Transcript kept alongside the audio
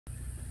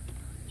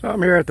So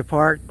I'm here at the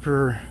park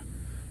for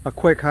a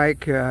quick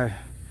hike,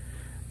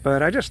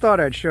 but I just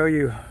thought I'd show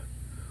you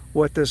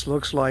what this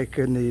looks like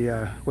in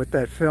the with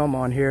that film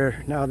on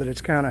here now that it's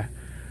kind of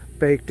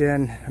baked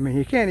in. I mean,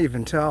 you can't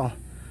even tell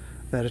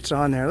that it's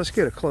on there. Let's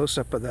get a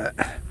close-up of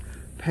that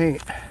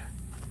paint.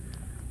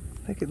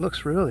 I think it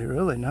looks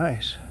really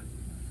nice.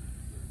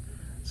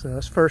 So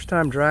it's first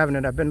time driving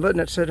it. I've been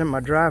letting it sit in my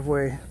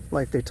driveway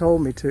like they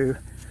told me to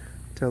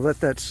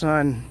let that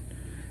sun,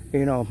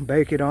 you know,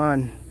 bake it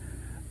on,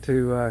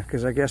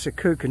 because I guess it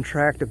could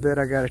contract a bit.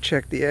 I got to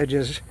check the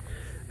edges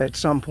at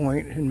some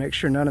point and make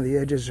sure none of the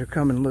edges are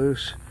coming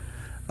loose.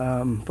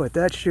 But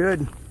that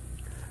should,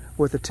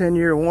 with a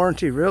 10-year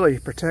warranty, really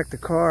protect the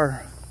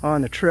car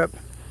on the trip.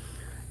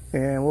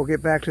 And we'll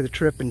get back to the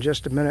trip in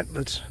just a minute.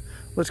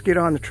 Let's get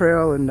on the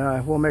trail and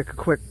we'll make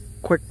a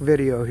quick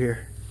video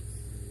here.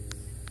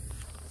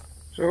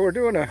 So we're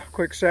doing a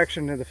quick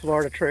section of the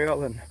Florida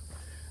Trail, and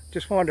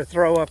just wanted to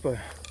throw up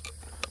a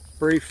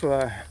brief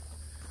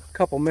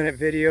couple-minute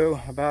video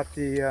about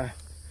the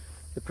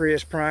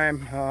Prius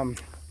Prime.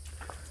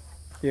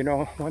 You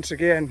know, once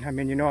again, I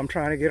mean, you know, I'm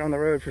trying to get on the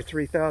road for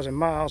 3,000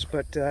 miles,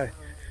 but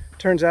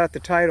turns out the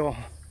title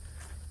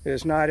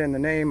is not in the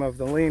name of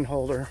the lien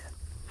holder,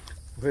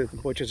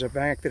 which is a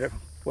bank that,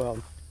 well,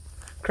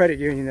 credit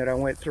union that I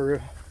went through.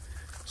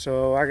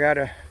 So I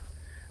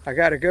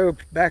gotta go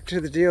back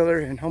to the dealer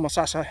in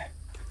Homosassa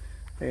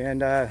and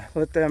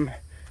let them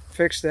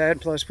fix that.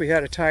 Plus, we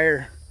had a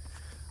tire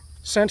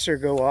sensor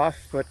go off.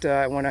 But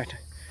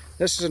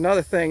this is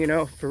another thing, you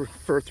know,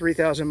 for a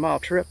 3,000 mile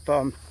trip.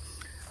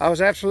 I was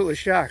absolutely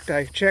shocked.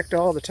 I checked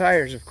all the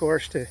tires, of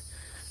course, to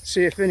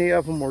see if any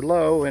of them were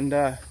low, and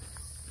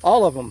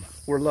all of them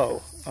were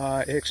low,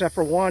 except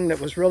for one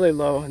that was really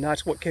low, and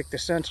that's what kicked the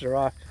sensor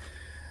off.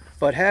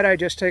 But had I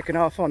just taken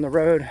off on the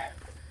road,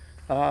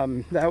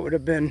 that would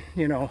have been,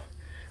 you know,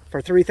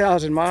 for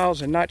 3,000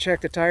 miles and not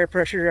check the tire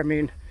pressure. I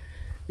mean,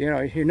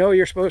 you know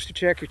you're supposed to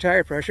check your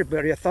tire pressure,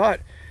 but I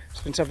thought,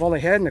 since I've only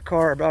had in the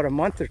car about a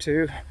month or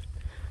two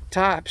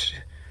tops,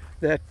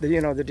 that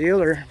the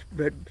dealer,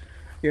 but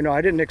you know,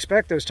 I didn't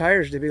expect those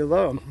tires to be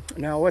low.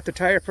 Now, what the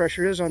tire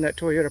pressure is on that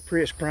Toyota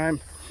Prius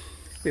Prime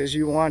is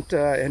you want,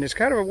 and it's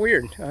kind of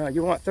weird,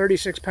 you want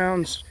 36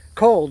 pounds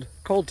cold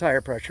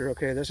tire pressure.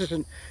 Okay, this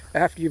isn't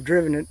after you've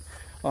driven it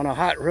on a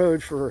hot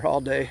road for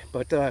all day,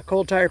 but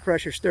cold tire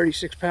pressure is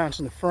 36 pounds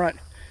in the front,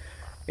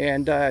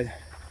 and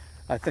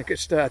I think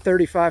it's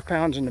 35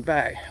 pounds in the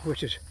back,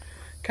 which is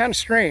kind of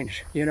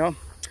strange, you know.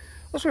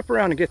 Let's whip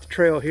around and get the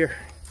trail here.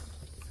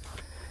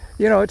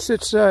 You know, it's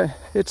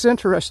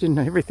interesting,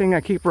 everything I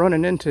keep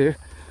running into.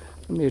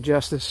 Let me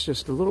adjust this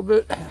just a little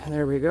bit.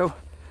 There we go.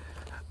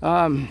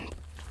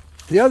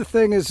 The other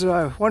thing is,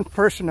 one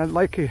person I'd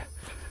like you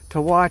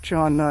to watch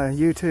on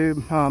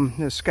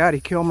YouTube is Scotty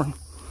Kilmer.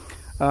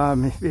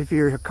 If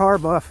you're a car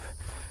buff,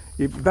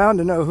 you're bound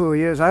to know who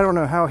he is. I don't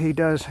know how he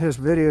does his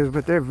videos,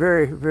 but they're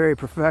very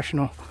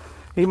professional.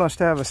 He must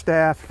have a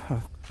staff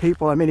of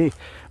people. I mean, he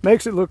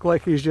makes it look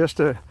like he's just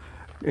a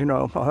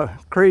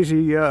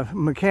crazy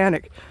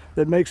mechanic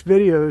that makes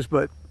videos,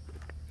 but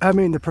I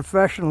mean, the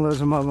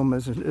professionalism of him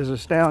is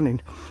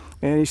astounding.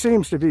 And he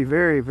seems to be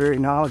very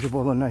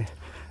knowledgeable, and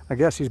I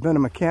guess he's been a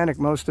mechanic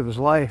most of his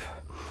life.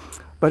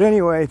 But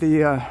anyway,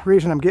 the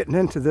reason I'm getting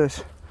into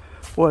this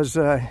was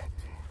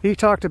he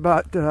talked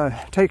about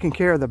taking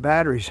care of the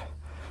batteries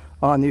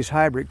on these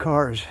hybrid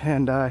cars,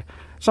 and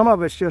some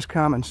of it's just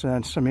common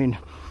sense. I mean,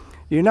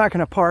 you're not going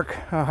to park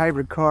a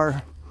hybrid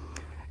car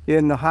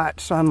in the hot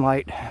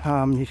sunlight.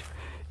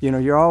 You know,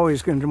 you're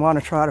always going to want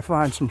to try to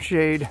find some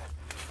shade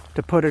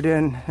to put it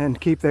in and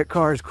keep that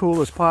car as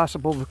cool as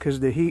possible, because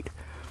the heat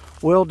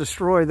will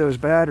destroy those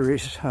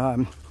batteries.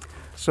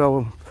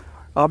 So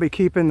I'll be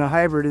keeping the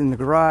hybrid in the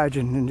garage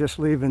and just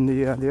leaving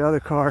the other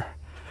car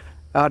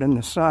out in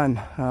the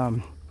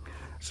sun.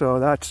 So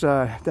that's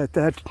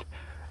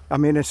I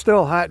mean, it's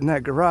still hot in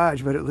that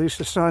garage, but at least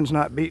the sun's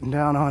not beating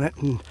down on it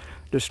and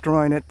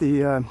destroying it.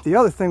 The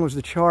other thing was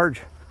the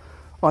charge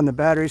on the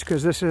batteries,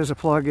 because this is a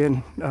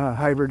plug-in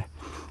hybrid,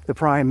 the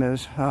Prime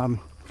is,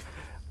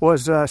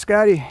 was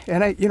Scotty,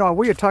 and you know,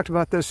 we had talked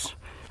about this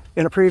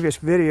in a previous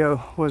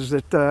video, was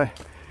that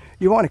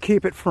you want to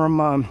keep it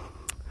from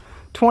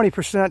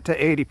 20% to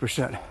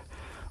 80%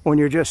 when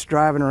you're just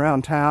driving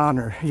around town,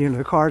 or you know,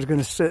 the car's going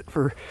to sit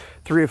for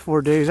 3 or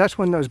 4 days. That's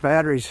when those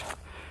batteries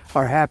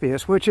are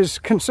happiest, which is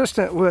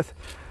consistent with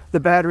the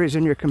batteries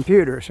in your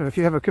computer. So if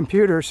you have a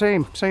computer,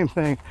 same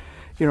thing,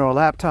 you know, a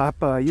laptop,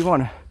 you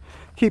want to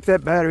keep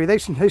that battery. They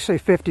say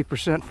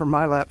 50% for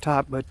my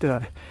laptop, but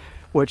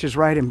which is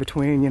right in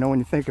between, you know, when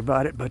you think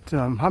about it. But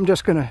I'm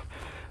just gonna,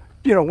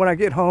 you know, when I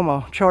get home,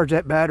 I'll charge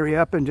that battery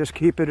up and just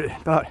keep it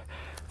at about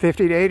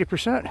 50 to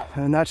 80%,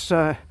 and that's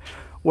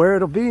where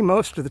it'll be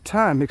most of the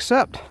time.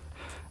 Except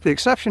the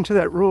exception to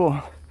that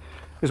rule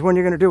is when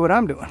you're going to do what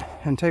I'm doing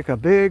and take a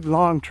big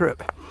long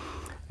trip.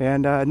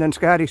 And then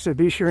Scotty said,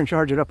 be sure and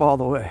charge it up all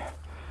the way.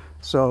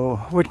 So,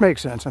 which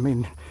makes sense. I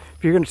mean,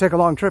 if you're going to take a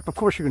long trip, of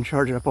course you can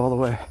charge it up all the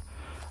way.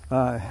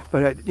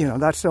 But you know,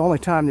 that's the only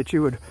time that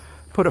you would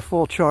put a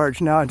full charge.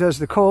 Now, does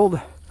the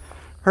cold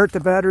hurt the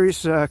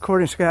batteries?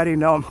 According to Scotty,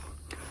 no.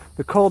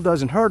 The cold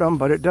doesn't hurt them,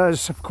 but it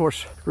does, of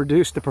course,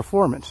 reduce the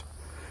performance.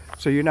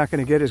 So you're not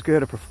going to get as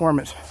good a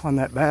performance on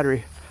that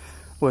battery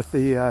with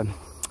the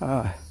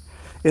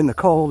in the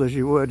cold as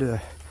you would in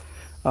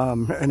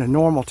a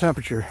normal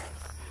temperature.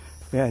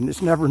 And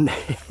it's never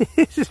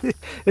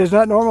it's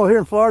not normal here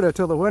in Florida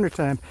until the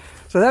wintertime.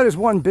 So that is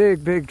one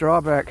big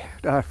drawback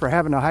for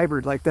having a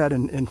hybrid like that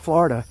in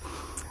Florida,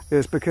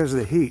 is because of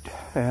the heat.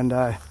 And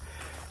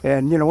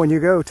you know, when you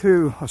go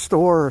to a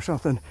store or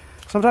something,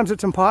 sometimes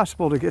it's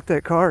impossible to get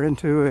that car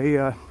into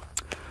a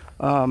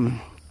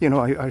you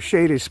know, a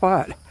shady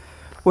spot,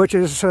 which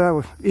is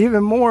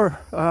even more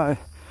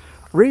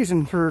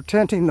reason for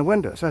tinting the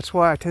windows. That's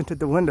why I tinted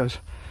the windows.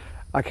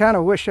 I kind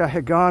of wish I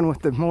had gone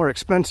with the more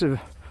expensive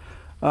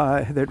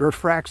that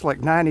refracts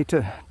like 90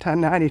 to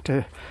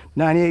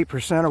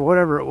 98% or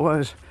whatever it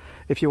was.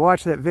 If you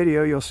watch that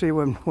video, you'll see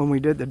when we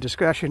did the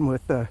discussion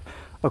with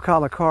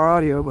Ocala Car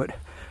Audio. But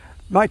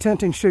my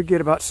tinting should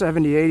get about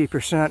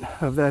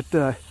 70–80% of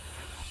that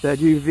that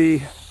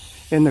UV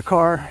in the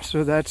car.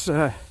 So that's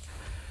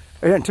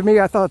and to me,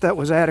 I thought that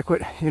was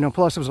adequate. You know,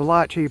 plus it was a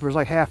lot cheaper. It was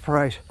like half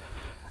price.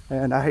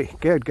 And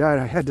good God,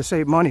 I had to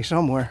save money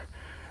somewhere.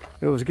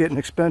 It was getting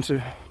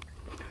expensive.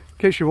 In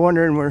case you're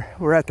wondering,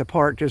 we're at the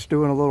park just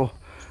doing a little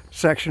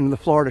section of the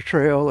Florida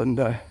Trail,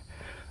 and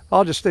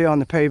I'll just stay on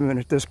the pavement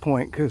at this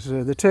point because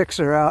the ticks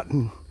are out,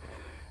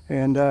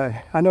 and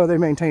I know they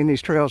maintain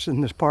these trails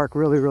in this park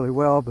really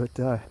well,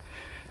 but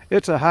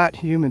it's a hot,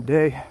 humid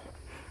day,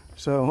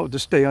 so we'll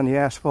just stay on the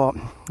asphalt.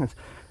 This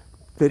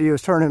video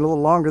is turning a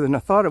little longer than I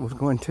thought it was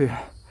going to.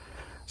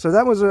 So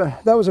that was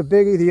a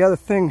biggie. The other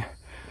thing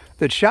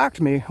that shocked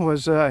me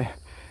was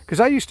because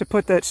I used to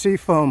put that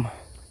seafoam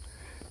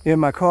in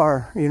my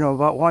car, you know,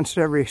 about once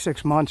every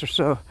 6 months or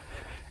so.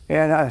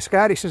 And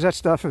Scotty says that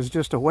stuff is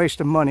just a waste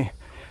of money.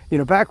 You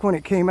know, back when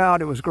it came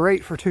out, it was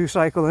great for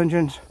 2-cycle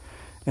engines.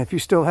 And if you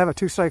still have a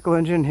 2-cycle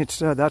engine, it's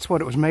that's what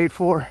it was made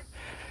for.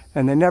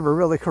 And they never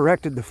really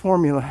corrected the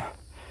formula.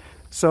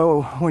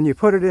 So when you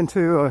put it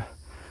into a,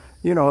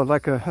 you know,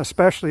 like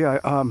especially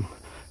a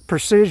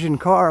precision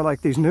car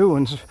like these new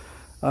ones,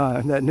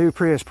 that new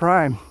Prius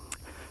Prime,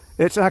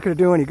 it's not going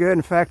to do any good.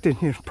 In fact, it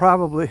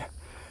probably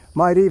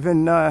might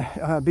even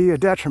be a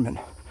detriment.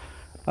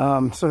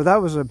 So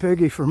that was a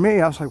biggie for me.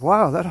 I was like,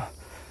 wow,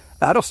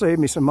 that'll save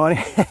me some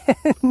money.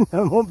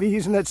 I won't be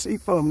using that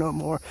seafoam no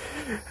more.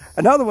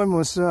 Another one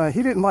was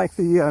he didn't like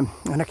the,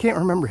 and I can't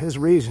remember his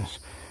reasons.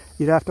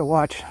 You'd have to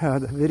watch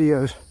the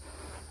videos.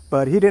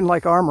 But he didn't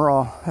like Armor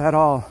All at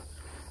all.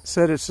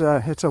 Said it's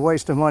a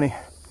waste of money.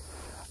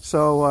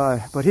 So,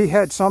 but he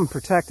had some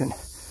protectant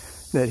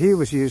that he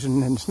was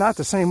using, and it's not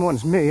the same one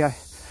as me.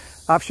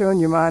 I've shown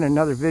you mine in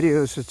other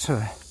videos. It's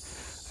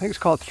I think it's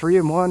called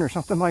 3-in-1 or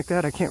something like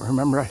that. I can't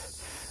remember.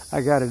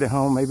 I got it at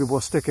home. Maybe we'll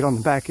stick it on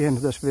the back end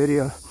of this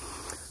video.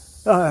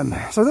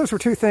 So those were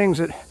two things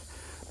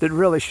that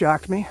really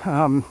shocked me.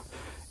 You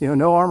know,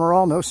 no Armor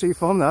All, no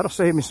seafoam. That'll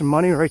save me some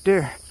money right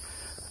there.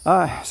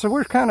 So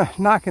we're kind of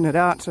knocking it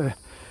out. So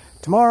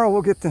tomorrow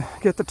we'll get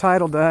the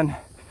title done.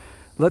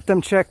 Let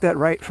them check that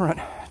right front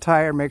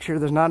tire, make sure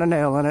there's not a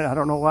nail in it. I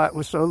don't know why it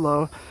was so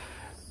low.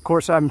 Of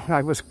course, I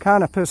was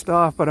kind of pissed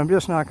off, but I'm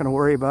just not going to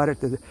worry about it.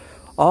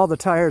 All the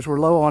tires were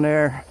low on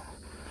air,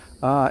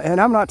 and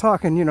I'm not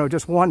talking, you know,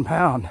 just 1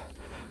 pound.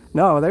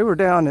 No, they were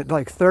down at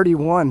like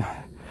 31.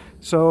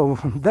 So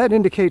that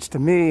indicates to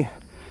me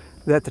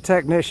that the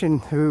technician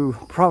who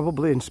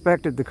probably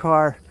inspected the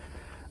car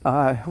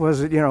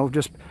was, you know,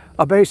 just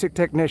a basic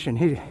technician.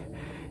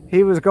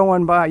 He was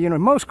going by, you know,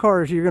 most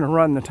cars you're going to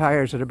run the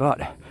tires at about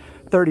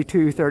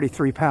 32,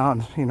 33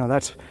 pounds. You know,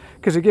 that's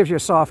because it gives you a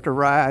softer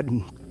ride,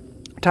 and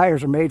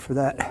tires are made for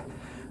that.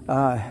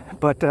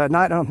 But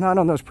not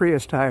on those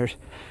Prius tires.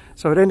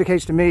 So it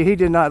indicates to me he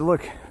did not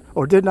look,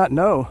 or did not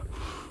know.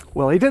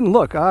 Well, he didn't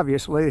look,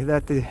 obviously,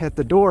 that at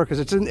the door, because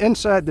it's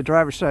inside the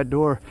driver's side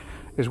door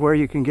is where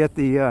you can get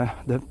the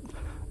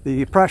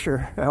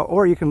pressure,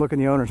 or you can look in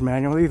the owner's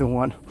manual, either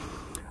one.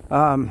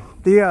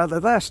 The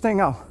last thing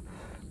I'll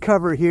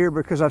cover here,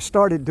 because I've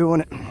started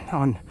doing it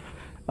on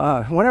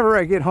whenever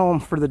I get home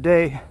for the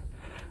day.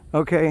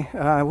 Okay,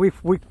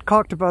 we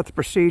talked about the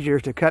procedure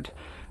to cut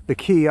the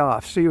key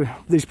off. See,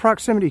 these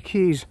proximity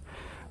keys,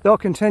 they'll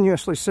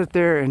continuously sit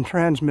there and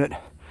transmit.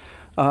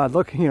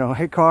 Look, you know,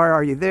 hey car,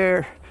 are you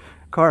there?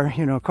 Car,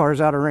 you know, car's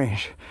out of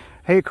range.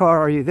 Hey car,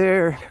 are you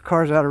there?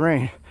 Car's out of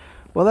range.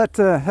 Well,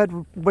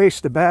 that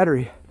wastes the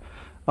battery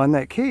on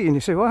that key. And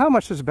you say, well, how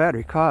much does the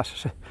battery cost? I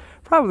say,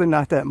 probably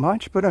not that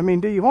much, but I mean,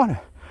 do you want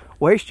to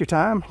waste your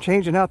time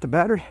changing out the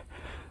battery?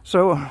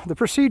 So the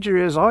procedure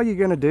is, all you're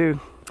going to do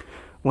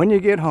when you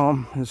get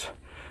home is,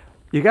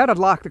 you got to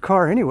lock the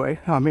car anyway.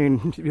 I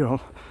mean, you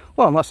know,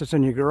 well, unless it's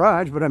in your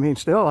garage, but I mean,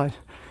 still,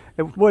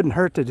 it wouldn't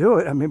hurt to do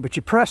it. I mean, but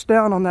you press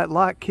down on that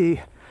lock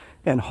key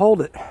and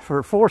hold it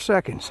for 4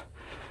 seconds.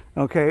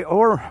 Okay,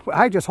 or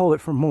I just hold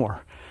it for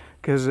more,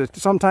 because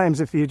sometimes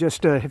if you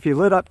just if you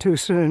lit up too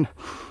soon,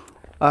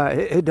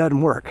 it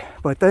doesn't work.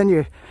 But then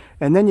you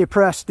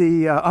press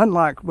the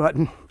unlock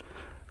button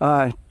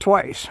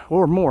twice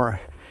or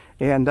more,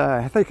 and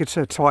I think it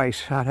said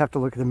twice. I'd have to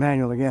look at the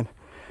manual again,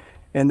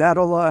 and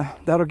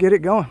that'll get it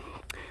going.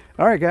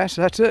 All right, guys,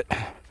 that's it.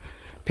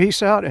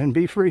 Peace out and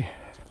be free.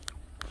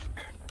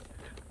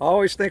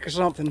 Always think of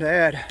something to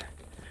add.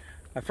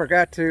 I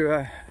forgot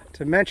to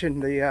mention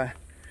the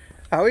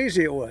how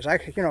easy it was.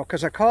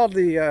 Because I called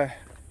the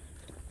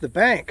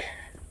bank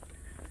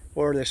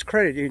or this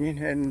credit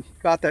union and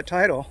about that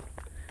title,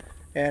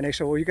 and they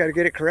said, well, you got to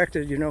get it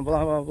corrected, you know,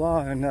 blah blah blah.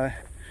 And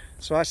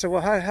so I said,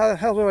 well, how the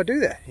hell do I do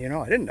that? You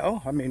know, I didn't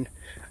know. I mean,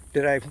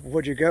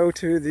 would you go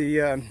to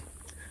the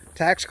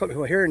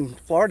well, here in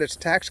Florida it's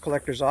tax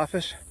collector's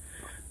office,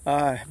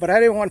 but I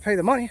didn't want to pay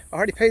the money. I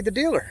already paid the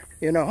dealer,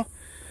 you know.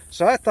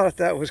 So I thought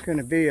that was going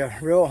to be a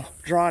real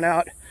drawn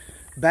out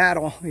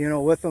battle, you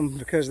know, with them,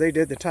 because they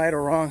did the title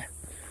wrong.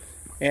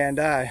 And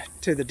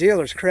to the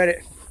dealer's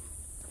credit,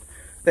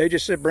 they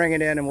just said, bring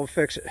it in and we'll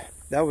fix it.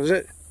 That was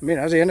it. I mean,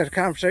 that was the end of the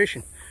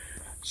conversation.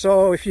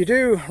 So if you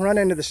do run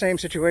into the same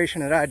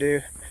situation that I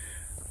do,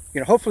 you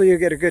know, hopefully you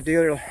get a good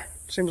dealer.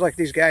 Seems like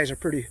these guys are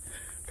pretty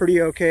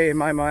okay in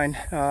my mind.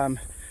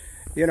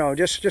 You know,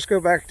 just go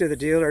back to the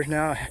dealers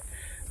now.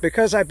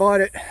 Because I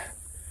bought it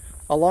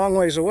a long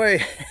ways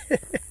away,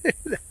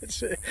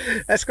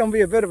 that's going to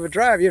be a bit of a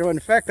drive. You know, in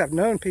fact, I've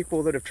known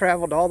people that have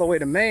traveled all the way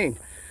to Maine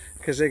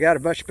because they got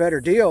a much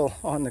better deal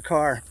on the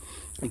car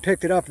and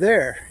picked it up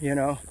there, you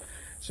know.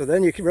 So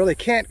then you really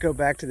can't go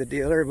back to the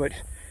dealer, but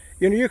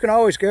you know, you can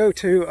always go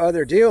to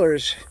other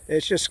dealers.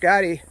 It's just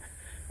Scotty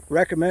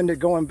recommended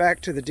going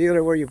back to the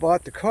dealer where you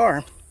bought the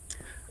car,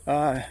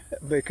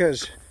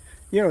 because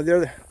you know,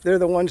 they're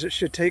the ones that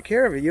should take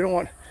care of it.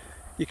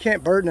 You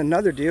can't burden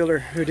another dealer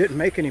who didn't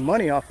make any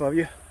money off of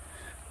you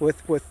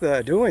with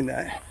doing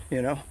that,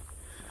 you know.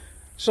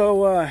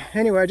 So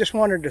anyway, I just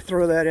wanted to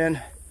throw that in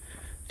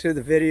to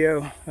the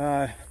video.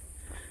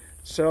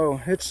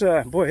 So it's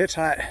boy, it's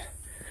hot.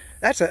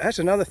 That's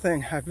another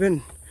thing. I've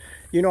been,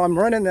 you know, I'm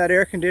running that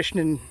air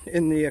conditioning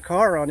in the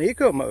car on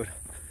eco mode,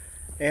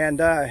 and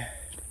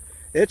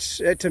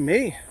to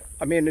me,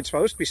 I mean, it's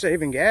supposed to be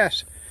saving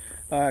gas,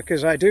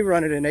 because I do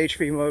run it in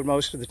HV mode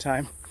most of the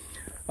time.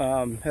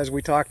 As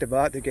we talked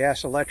about, the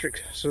gas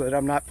electric, so that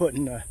I'm not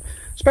putting,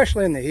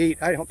 especially in the heat.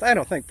 I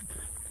don't think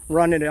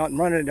running it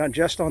on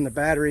just on the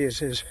battery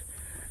is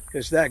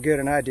that good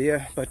an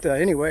idea. But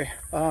anyway,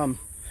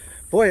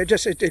 boy,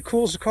 it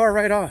cools the car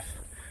right off.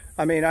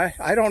 I mean,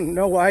 I don't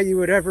know why you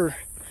would ever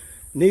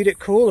need it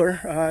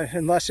cooler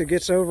unless it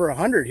gets over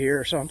 100 here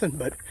or something.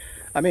 But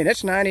I mean,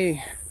 it's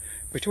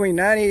between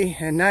 90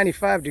 and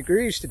 95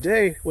 degrees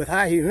today with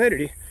high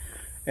humidity,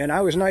 and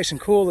I was nice and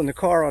cool in the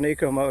car on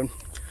eco mode.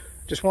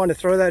 Just wanted to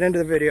throw that into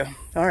the video.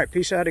 All right,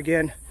 peace out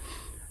again,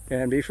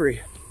 and be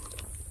free.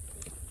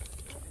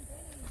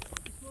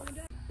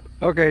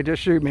 Okay,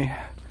 just shoot me.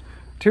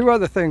 Two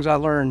other things I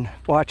learned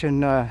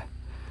watching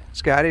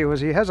Scotty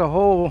was he has a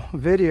whole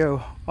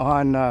video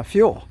on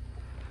fuel.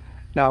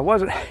 Now, it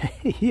wasn't,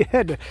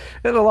 it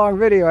was a long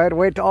video. I had to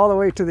wait all the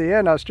way to the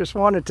end. I just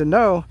wanted to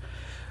know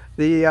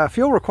the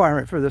fuel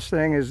requirement for this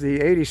thing is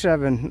the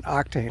 87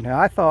 octane. Now,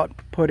 I thought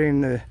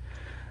putting the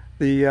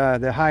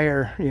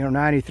higher, you know,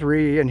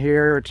 93 in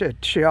here,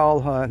 it's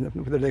Shell,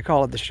 what do they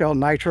call it, the Shell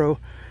Nitro,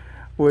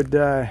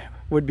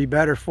 would be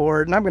better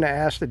for it. And I'm going to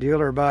ask the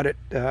dealer about it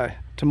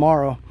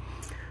tomorrow.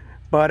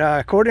 But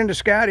according to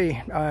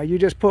Scotty, you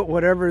just put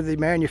whatever the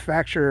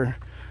manufacturer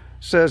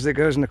says that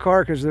goes in the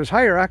car, because those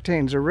higher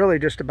octanes are really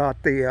just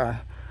about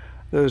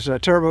those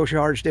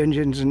turbocharged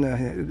engines and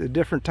the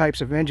different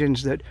types of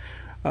engines that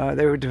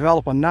they would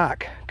develop a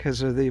knock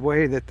because of the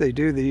way that they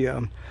do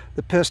the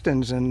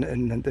pistons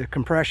and the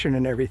compression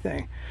and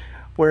everything.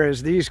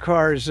 Whereas these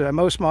cars,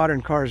 most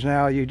modern cars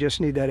now, you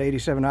just need that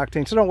 87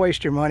 octane. So don't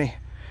waste your money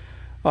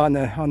on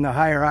the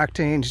higher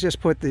octanes. Just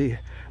put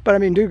but I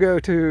mean, do go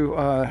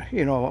to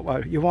you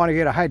know, you want to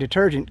get a high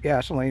detergent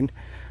gasoline,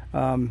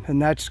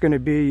 and that's going to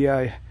be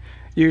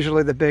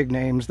usually the big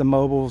names, the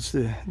Mobiles,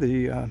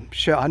 the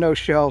Shell. I know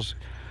Shell's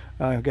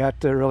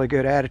got really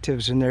good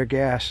additives in their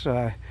gas.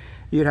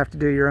 You'd have to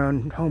do your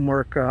own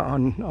homework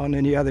on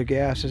any other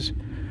gases.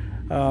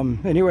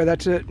 Anyway,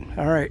 that's it.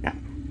 All right,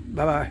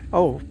 bye-bye.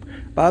 Oh,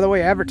 by the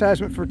way,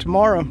 advertisement for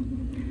tomorrow.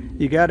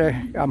 You gotta,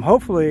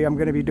 hopefully I'm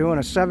gonna be doing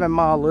a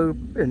 7-mile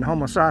loop in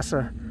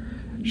Homosassa.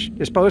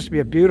 It's supposed to be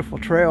a beautiful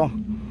trail.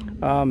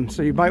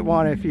 So you might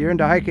want, if you're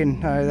into hiking,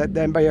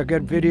 that'd be a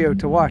good video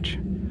to watch.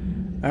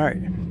 All right.